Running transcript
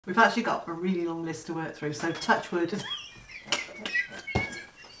We've actually got a really long list to work through, so touch wood.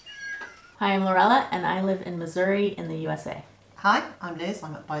 Hi, I'm Lorella, and I live in Missouri in the USA. Hi, I'm Liz.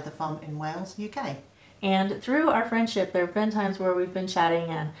 I'm at By the Farm in Wales, UK. And through our friendship, there have been times where we've been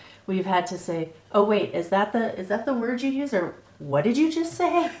chatting and we've had to say, "Oh wait, is that the word you use, or what did you just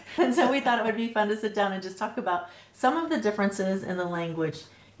say?" And so we thought it would be fun to sit down and just talk about some of the differences in the language,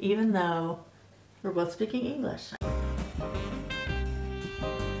 even though we're both speaking English.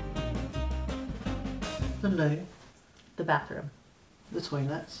 The loo, The bathroom, the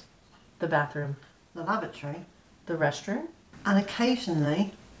toilets, the bathroom, the lavatory, the restroom, and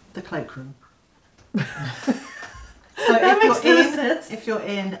occasionally the cloakroom. So if you're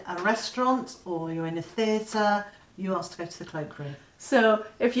in a restaurant or you're in a theatre, you ask to go to the cloakroom. So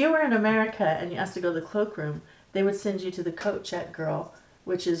if you were in America and you asked to go to the cloakroom, they would send you to the coat check girl,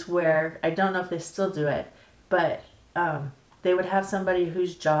 which is where, I don't know if they still do it, but they would have somebody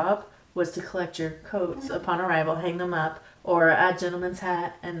whose job was to collect your coats upon arrival, hang them up, or add gentleman's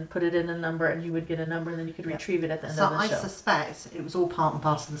hat and put it in a number, and you would get a number and then you could retrieve it at the end of the show. So I suspect it was all part and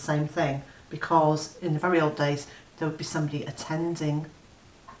parcel of the same thing, because in the very old days there would be somebody attending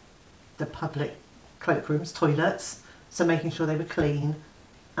the public cloakrooms, toilets, so making sure they were clean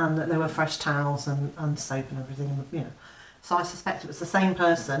and that there were fresh towels and soap and everything, you know. So I suspect it was the same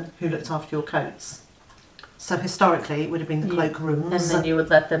person who looked after your coats. So historically it would have been the cloakrooms. And then you would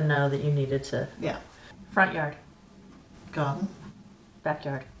let them know that you needed to. Yeah. Front yard. Garden.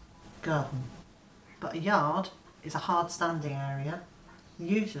 Backyard. Garden. But a yard is a hard standing area,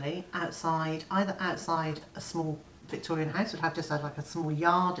 usually outside, either outside a small Victorian house, would have just had like a small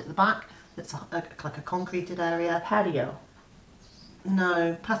yard at the back that's like a concreted area. Patio.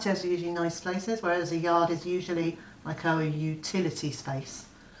 No, patios are usually nice places, whereas a yard is usually like a utility space.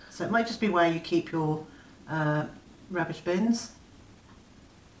 So it might just be where you keep your rubbish bins.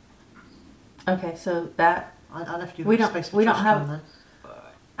 Okay, so that I left you we space don't for we don't trash have. can there.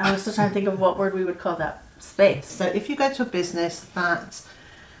 I was still trying to think of what word we would call that space. So if you go to a business that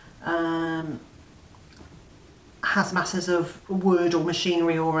has masses of wood or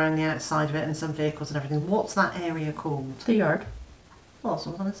machinery all around the outside of it and some vehicles and everything, what's that area called? The yard. Well, that's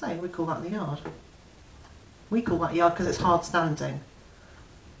what I was going to say. We call that the yard. We call that yard because it's hard standing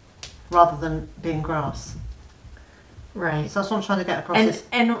rather than being grass. Right. So that's what I'm trying to get across.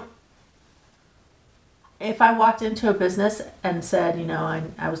 And if I walked into a business and said, you know,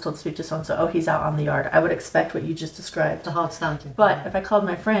 I was told to speak to so-and-so, oh, he's out on the yard, I would expect what you just described. The hard standing. But if I called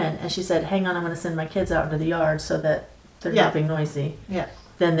my friend and she said, hang on, I'm going to send my kids out into the yard so that they're not being noisy,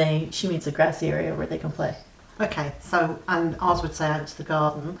 then she means a grassy area where they can play. Okay, so, and ours would say out to the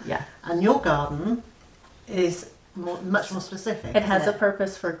garden. Yeah. And your garden is much more specific. It has a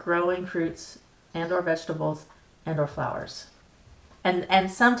purpose for growing fruits and or vegetables and or flowers. And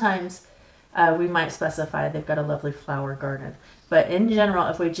sometimes we might specify they've got a lovely flower garden. But in general,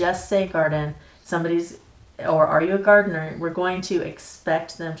 if we just say garden, or are you a gardener, we're going to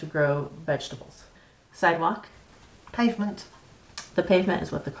expect them to grow vegetables. Sidewalk. Pavement. The pavement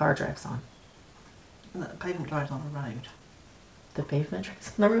is what the car drives on. The pavement drives on a road. The pavement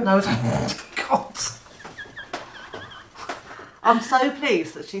drives on the road? No, God. I'm so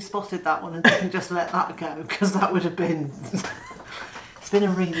pleased that she spotted that one and didn't just let that go, because that would have been... It's been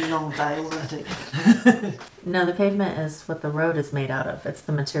a really long day already. No, the pavement is what the road is made out of. It's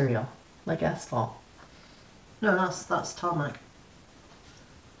the material, like asphalt. No, that's tarmac.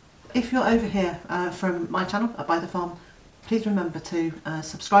 If you're over here from my channel at By the Farm, please remember to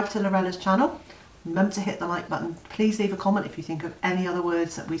subscribe to Lorella's channel. Remember to hit the like button. Please leave a comment if you think of any other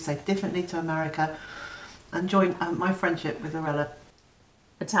words that we say differently to America. And join my friendship with Lorella.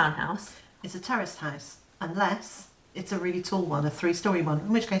 A townhouse. It's a terraced house, unless it's a really tall one, a 3-story one, in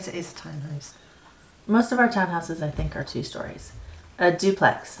which case it is a townhouse. Most of our townhouses, I think, are 2 stories. A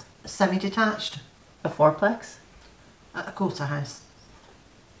duplex. A semi-detached. A fourplex. A quarter house.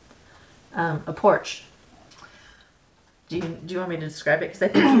 A porch. Do you want me to describe it? Because I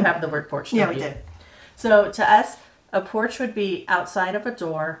think you have the word porch. Yeah, we do. So to us, a porch would be outside of a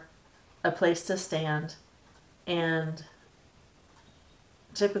door, a place to stand, and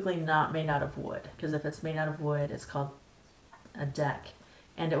typically not made out of wood, because if it's made out of wood, it's called a deck,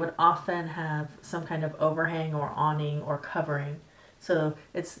 and it would often have some kind of overhang or awning or covering. So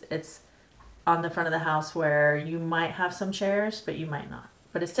it's on the front of the house where you might have some chairs, but you might not.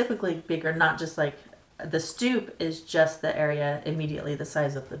 But it's typically bigger, not just like the stoop is just the area immediately the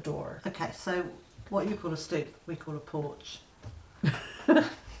size of the door. Okay, so what you call a stoop, we call a porch.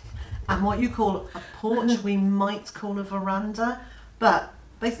 And what you call a porch, we might call a veranda, but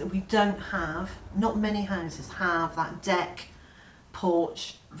basically we don't have, not many houses have that deck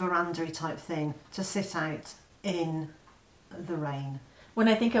porch, veranda type thing to sit out in the rain. When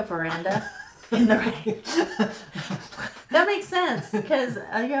I think of veranda in the rain, that makes sense because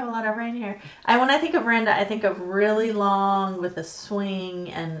you have a lot of rain here. When I think of veranda, I think of really long with a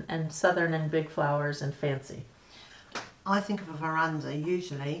swing and southern and big flowers and fancy. I think of a veranda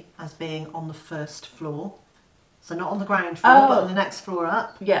usually as being on the first floor. So not on the ground floor, but on the next floor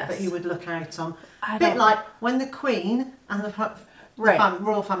up. Yes. That you would look out on. A bit like when the Queen and the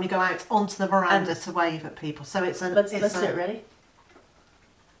royal family go out onto the veranda to wave at people. So it's let's do it. Ready?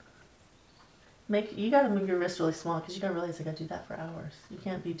 You gotta move your wrist really small because you gotta realize I gotta do that for hours. You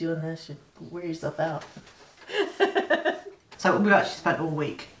can't be doing this. You wear yourself out. So we've actually spent all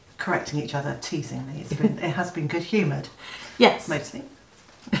week correcting each other, teasing me. It has been good humoured. Yes. Mostly.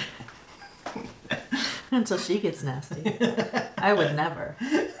 Until she gets nasty. I would never.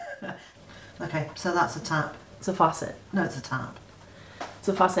 Okay, so that's a tap. It's a faucet. No, it's a tap. It's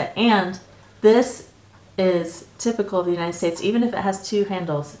a faucet. And this is typical of the United States. Even if it has two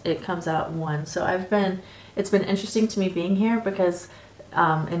handles, it comes out one. So it's been interesting to me being here because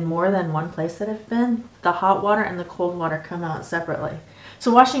in more than one place that I've been, the hot water and the cold water come out separately.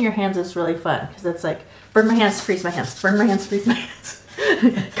 So washing your hands is really fun because it's like, burn my hands, freeze my hands, burn my hands, freeze my hands.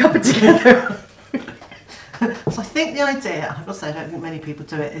 Cup it together. So I think the idea, I will say I don't think many people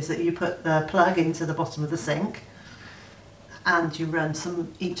do it, is that you put the plug into the bottom of the sink and you run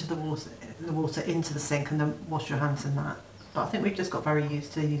each of the water into the sink and then wash your hands in that. But I think we've just got very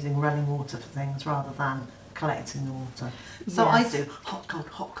used to using running water for things rather than collecting the water. So yes. I do hot,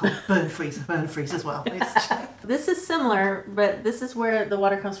 cold, burn, freeze as well. This is similar, but this is where the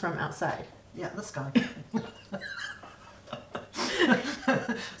water comes from outside. Yeah, the sky.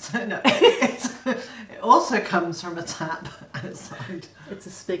 So no, it also comes from a tap outside. It's a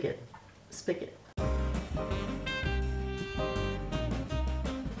spigot.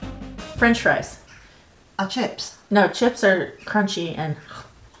 French fries. Are chips? No, chips are crunchy and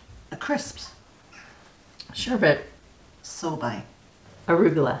crisps. Sherbet. Sorbet.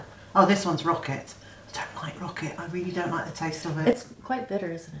 Arugula. Oh, this one's rocket. I don't like rocket. I really don't like the taste of it. It's quite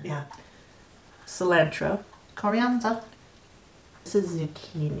bitter, isn't it? Yeah. Cilantro. Coriander. This is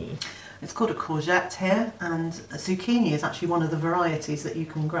zucchini. It's called a courgette here, and a zucchini is actually one of the varieties that you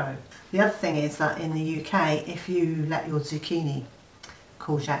can grow. The other thing is that in the UK, if you let your zucchini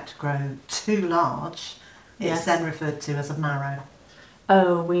courgette grow too large, it's then referred to as a marrow.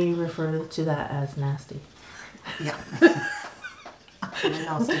 Oh, we refer to that as nasty. Yeah.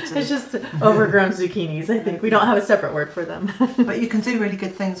 Nasty too. It's just overgrown zucchinis, I think. We don't have a separate word for them. But you can do really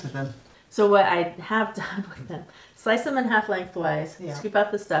good things with them. So what I have done with them, slice them in half lengthwise, scoop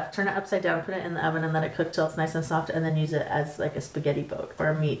out the stuff, turn it upside down, put it in the oven and let it cook till it's nice and soft, and then use it as like a spaghetti boat or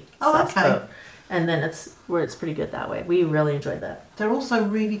a meat sauce boat. And then it's pretty good that way. We really enjoyed that. They're also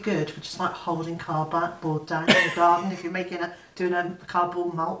really good for just like holding cardboard down in the garden if you're doing a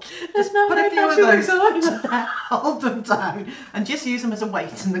cardboard mulch. Just put a few of those, hold them down, and just use them as a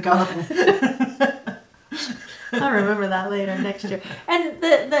weight in the garden. I'll remember that later next year. And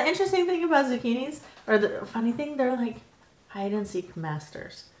the interesting thing about zucchinis, or the funny thing, they're like hide and seek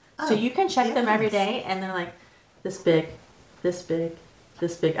masters. So you can check them every day, and they're like this big, this big,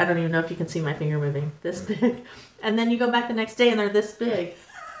 this big. I don't even know if you can see my finger moving. This big. And then you go back the next day and they're this big.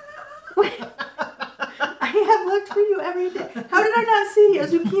 Wait, I have looked for you every day. How did I not see a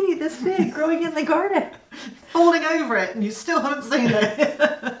zucchini this big growing in the garden? Falling over it and you still haven't seen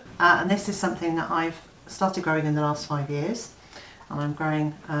it. And this is something that I've started growing in the last 5 years. And I'm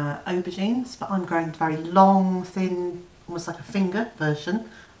growing aubergines, but I'm growing very long, thin, almost like a finger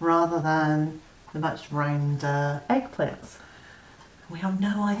version, rather than the much rounder eggplants. We have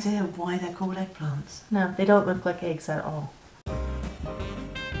no idea why they're called eggplants. No, they don't look like eggs at all.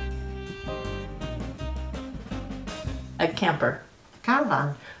 A camper.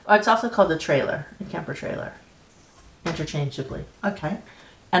 Caravan. Oh, it's also called a trailer, a camper trailer, interchangeably. Okay.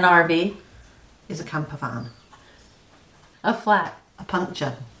 An RV. Is a camper van. A flat. A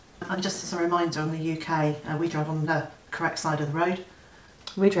puncture. And just as a reminder, in the UK, we drive on the correct side of the road.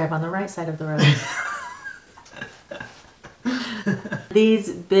 We drive on the right side of the road.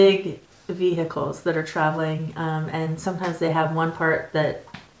 These big vehicles that are traveling, and sometimes they have one part that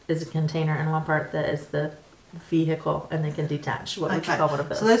is a container and one part that is the vehicle, and they can detach. What would you call one of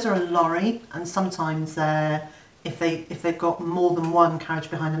those? So those are a lorry, and sometimes they're, if they've got more than one carriage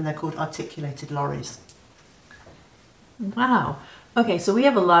behind them, they're called articulated lorries. Wow. Okay, so we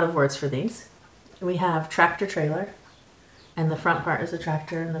have a lot of words for these. We have tractor trailer. And the front part is a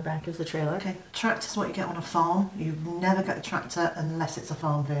tractor and the back is a trailer. Okay, tractor is what you get on a farm. You never get a tractor unless it's a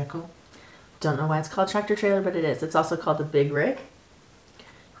farm vehicle. Don't know why it's called tractor trailer, but it is. It's also called a big rig.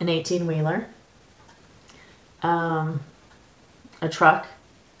 an 18-wheeler, a truck.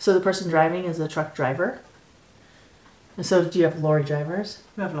 So the person driving is a truck driver. And so do you have lorry drivers?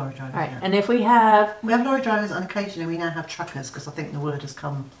 We have lorry drivers. All right. Yeah. And if we have... We have lorry drivers, and occasionally we now have truckers, because I think the word has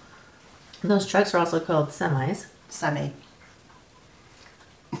come. Those trucks are also called semis. Semi.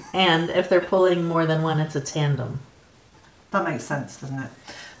 And if they're pulling more than one, it's a tandem. That makes sense, doesn't it?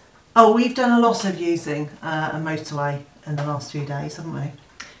 Oh, we've done a lot of using a motorway in the last few days, haven't we?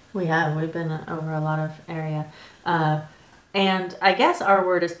 We have. We've been over a lot of area. And I guess our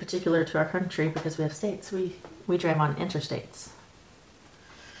word is particular to our country because we have states. We drive on interstates.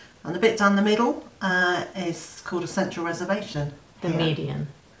 And the bit down the middle is called a central reservation. The here. median.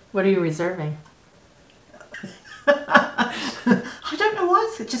 What are you reserving? I don't know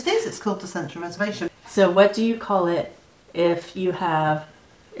why it just is. It's called the central reservation. So what do you call it if you have...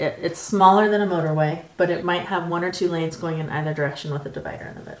 It's smaller than a motorway, but it might have 1 or 2 lanes going in either direction with a divider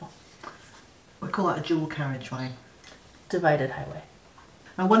in the middle. We call that a dual carriageway. Divided highway.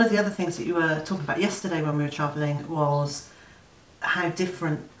 And one of the other things that you were talking about yesterday when we were travelling was how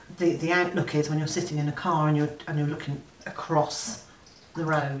different the outlook is when you're sitting in a car and you're looking across the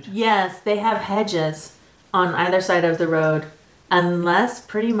road. Yes, they have hedges on either side of the road, unless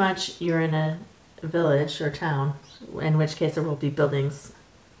pretty much you're in a village or town, in which case there will be buildings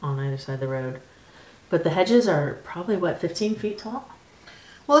on either side of the road. But the hedges are probably, 15 feet tall?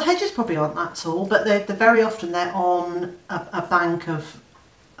 Well, the hedges probably aren't that tall, but they're very often they're on a bank of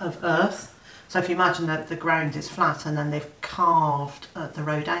earth. So if you imagine that the ground is flat and then they've carved the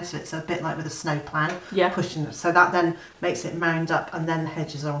road out, so it's a bit like with a snow plough pushing it. So that then makes it mound up, and then the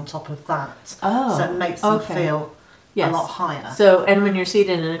hedges are on top of that. Oh, so it makes them feel a lot higher. So, and when you're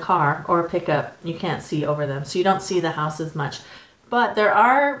seated in a car or a pickup, you can't see over them, so you don't see the house as much. But there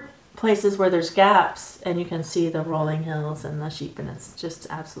are places where there's gaps and you can see the rolling hills and the sheep, and it's just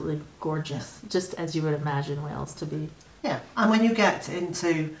absolutely gorgeous, just as you would imagine Wales to be. Yeah, and when you get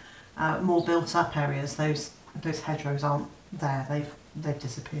into more built-up areas, those hedgerows aren't there. They've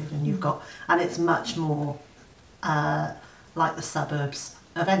disappeared, and you've got, and it's much more like the suburbs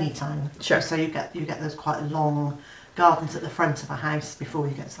of any town. Sure. So you get those quite long gardens at the front of a house before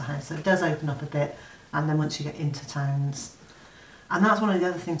you get to the house. So it does open up a bit, and then once you get into towns. And that's one of the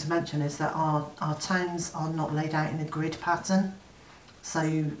other things to mention, is that our towns are not laid out in a grid pattern,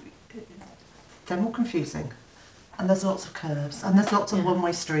 so they're more confusing. And there's lots of curves, and there's lots of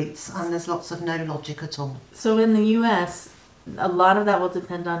one-way streets, and there's lots of no logic at all. So in the US, a lot of that will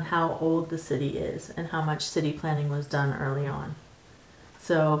depend on how old the city is and how much city planning was done early on.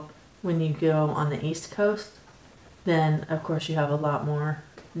 So when you go on the East Coast, then of course you have a lot more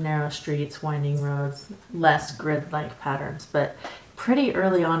narrow streets, winding roads, less grid-like patterns. But pretty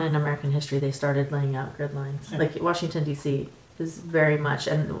early on in American history, they started laying out grid lines. Yeah. Like Washington, D.C. is very much,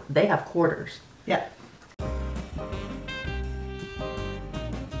 and they have quarters. Yeah.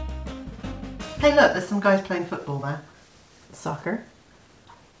 Hey, look, there's some guys playing football there. Soccer.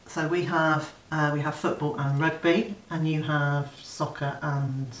 So we have football and rugby, and you have soccer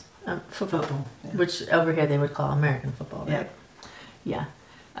and football. Yeah. Which over here they would call American football, right? Yeah.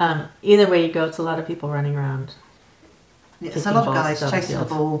 Yeah. Either way you go, it's a lot of people running around. Yeah, it's a lot of guys chasing the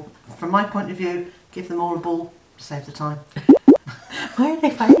ball. From my point of view, give them all a ball, save the time. Why are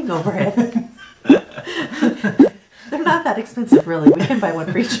they fighting over it? They're not that expensive, really. We can buy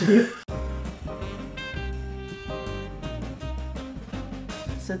one for each of you.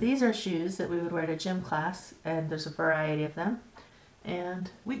 So these are shoes that we would wear to gym class, and there's a variety of them. And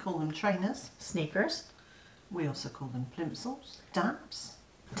we call them trainers. Sneakers. We also call them plimsolls, dabs.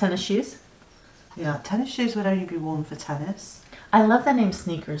 Tennis shoes. Yeah, tennis shoes would only be worn for tennis. I love the name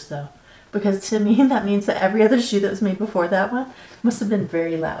sneakers though, because to me that means that every other shoe that was made before that one must have been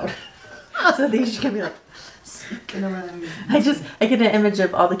very loud. So these can be like sneaking around. I get an image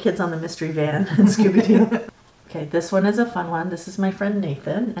of all the kids on the mystery van and Scooby-Doo. Okay, this one is a fun one. This is my friend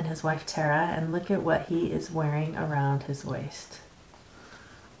Nathan and his wife Tara, and look at what he is wearing around his waist.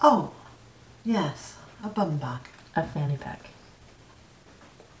 Oh, yes, a bum bag. A fanny pack.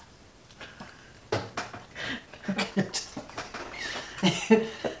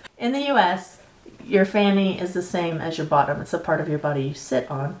 In the US, your fanny is the same as your bottom. It's a part of your body you sit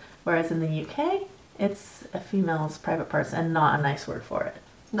on, whereas in the UK, it's a female's private parts and not a nice word for it.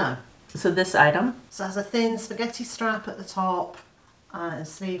 No. So this item... So it has a thin spaghetti strap at the top, and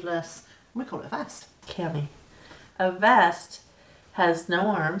sleeveless. We call it a vest. Cami. A vest has no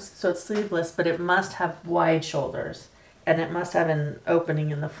arms, so it's sleeveless, but it must have wide shoulders, and it must have an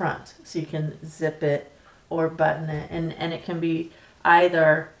opening in the front, so you can zip it or button it, and it can be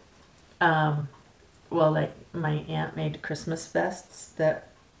either, well, like my aunt made Christmas vests that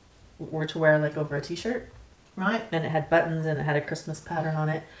were to wear like over a t-shirt. Right. And it had buttons and it had a Christmas pattern on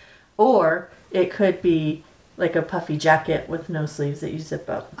it. Or it could be like a puffy jacket with no sleeves that you zip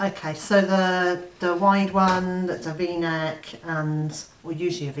up. Okay, so the wide one that's a V-neck or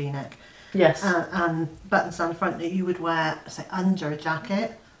usually a V-neck. Yes. And buttons down the front that you would wear, say, under a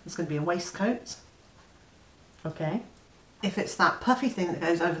jacket. It's going to be a waistcoat. Okay. If it's that puffy thing that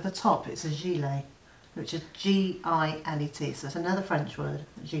goes over the top, it's a gilet, which is G-I-L-E-T. So it's another French word,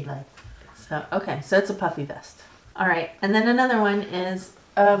 gilet. So, okay, so it's a puffy vest. All right, and then another one is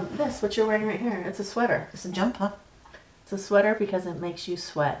this, what you're wearing right here. It's a sweater. It's a jumper. It's a sweater because it makes you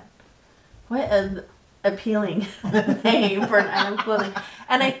sweat. What an appealing name for an item of clothing.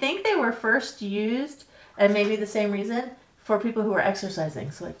 And I think they were first used, and maybe the same reason, for people who were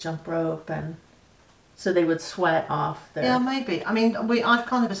exercising. So like jump rope, and so they would sweat off their... Yeah, maybe. I mean, I've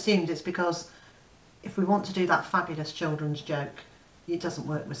kind of assumed it's because if we want to do that fabulous children's joke, it doesn't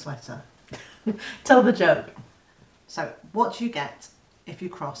work with sweater. Tell the joke. So, what do you get if you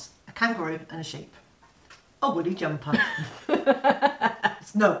cross a kangaroo and a sheep? A woolly jumper.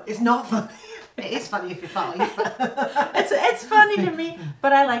 It's not funny. It is funny if you're 5. It's funny to me,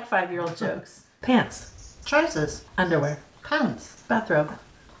 but I like 5-year-old jokes. Pants. Trousers. Underwear. Pants. Bathrobe.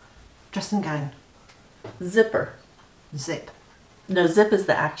 Dressing gown. Zipper. Zip. No, zip is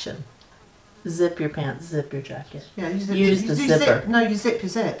the action. Zip your pants, zip your jacket. Yeah, you zip, Use the zipper. No, you zip your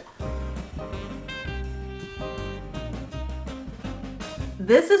zip.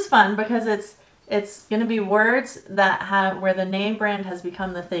 This is fun because it's going to be words that have where the name brand has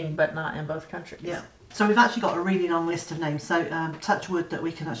become the thing, but not in both countries. Yeah. So we've actually got a really long list of names. So touch wood that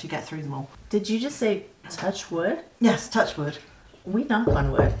we can actually get through them all. Did you just say touch wood? Yes, touch wood. We knock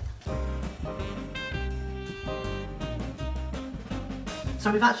on wood. So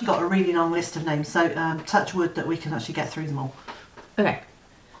we've actually got a really long list of names. So touch wood that we can actually get through them all. Okay.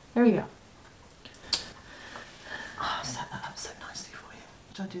 There we go. Oh, I set that up so nicely for you.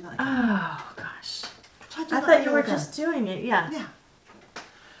 Should I do that again? Oh, gosh. Should I do I that thought you were again? just doing it, yeah. Yeah.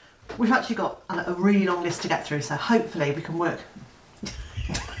 We've actually got a really long list to get through, so hopefully we can work.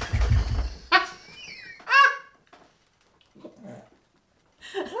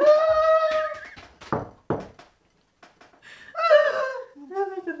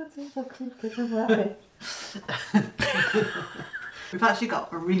 We've actually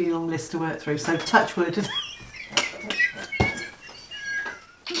got a really long list to work through, so touch wood. I did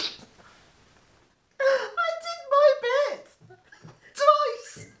my bit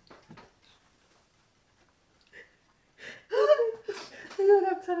twice. I don't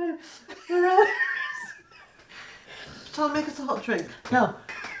have time. Shall I make us a hot drink? No.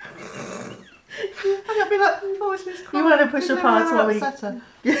 I'm gonna be like, oh, it's this You want to push a pause while we...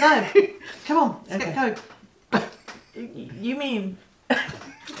 No, come on, let's Okay. get going. You mean...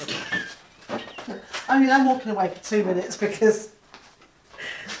 I mean, I'm walking away for 2 minutes because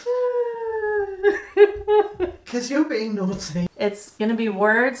you're being naughty. It's going to be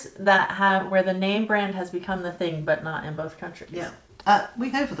words that have where the name brand has become the thing, but not in both countries. Yeah. We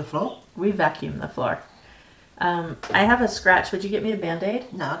go for the floor. We vacuum the floor. I have a scratch. Would you get me a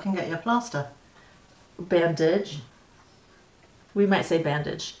Band-Aid? No, I can get you a plaster. Bandage. We might say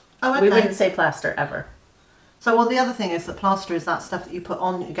bandage. Oh, okay. We wouldn't say plaster ever. So, well, the other thing is that plaster is that stuff that you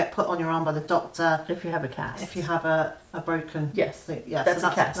get put on your arm by the doctor If you have a cast. if you have a broken Yes, thing. Yeah, that's so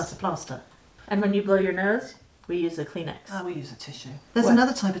a cast. That's a plaster. And when you blow your nose, we use a Kleenex. Oh, we use a tissue. There's What?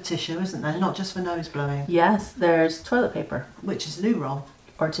 another type of tissue, isn't there? Not just for nose blowing, Yes, there's toilet paper which is loo roll.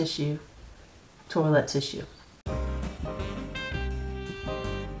 or tissue, toilet tissue.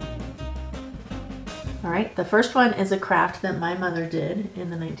 All right, the first one is a craft that my mother did in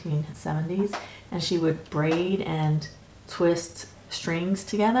the 1970s, and she would braid and twist strings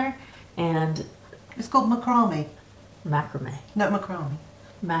together and It's called macrame. macrame. No, macrame.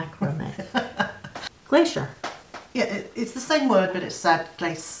 Macrame. Glacier. Yeah, it's the same word, but it's said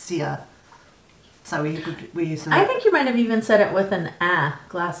glacier. So we use. I think you might have even said it with an a,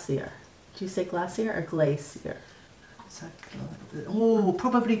 glacier. Do you say glacier or glacier? Oh,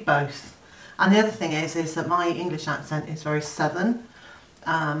 probably both. And the other thing is that my English accent is very southern,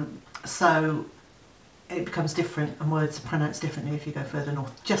 so it becomes different and words are pronounced differently if you go further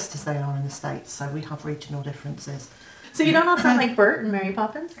north, just as they are in the States. So we have regional differences. So you don't all sound like Bert and Mary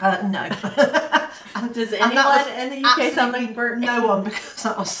Poppins? No. Does And that anyone was in the UK sound like absolutely Bert? No one, because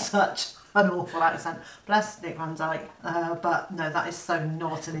that was such an awful accent. Bless Nick Van Dyke, but no, that is so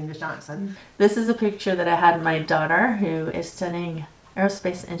not an English accent. This is a picture that I had of my daughter who is studying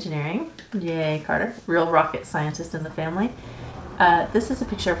aerospace engineering. Yay, Carter. Real rocket scientist in the family. This is a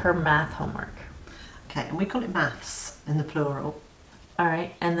picture of her math homework. Okay, and we call it maths in the plural. All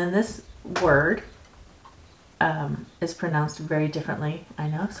right, and then this word is pronounced very differently, I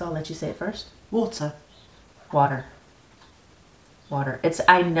know, so I'll let you say it first. Water. Water. Water.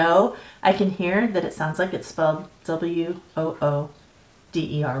 I know, I can hear that it sounds like it's spelled W-O-O-D-E-R,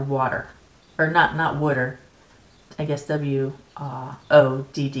 water. Or not water, I guess W-O-D-D-E-R.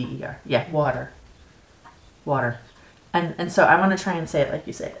 Yeah, water. Water. And so I want to try and say it like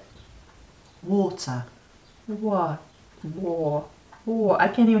you say it. Water. War. War. War. I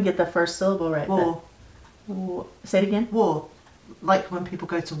can't even get the first syllable right. War. War. Say it again. War. Like when people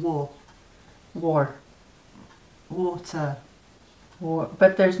go to war. War. Water. War.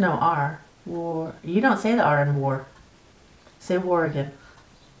 But there's no R. War. You don't say the R in war. Say war again.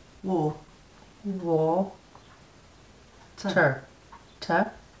 War. War. Ter.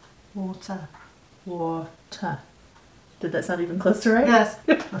 Ter. Water. Water. Did that sound even close to right? Yes.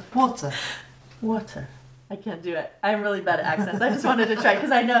 Water. Water. I can't do it. I'm really bad at accents. I just wanted to try because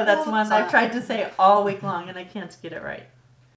I know that's one Water. I've tried to say all week long and I can't get it right.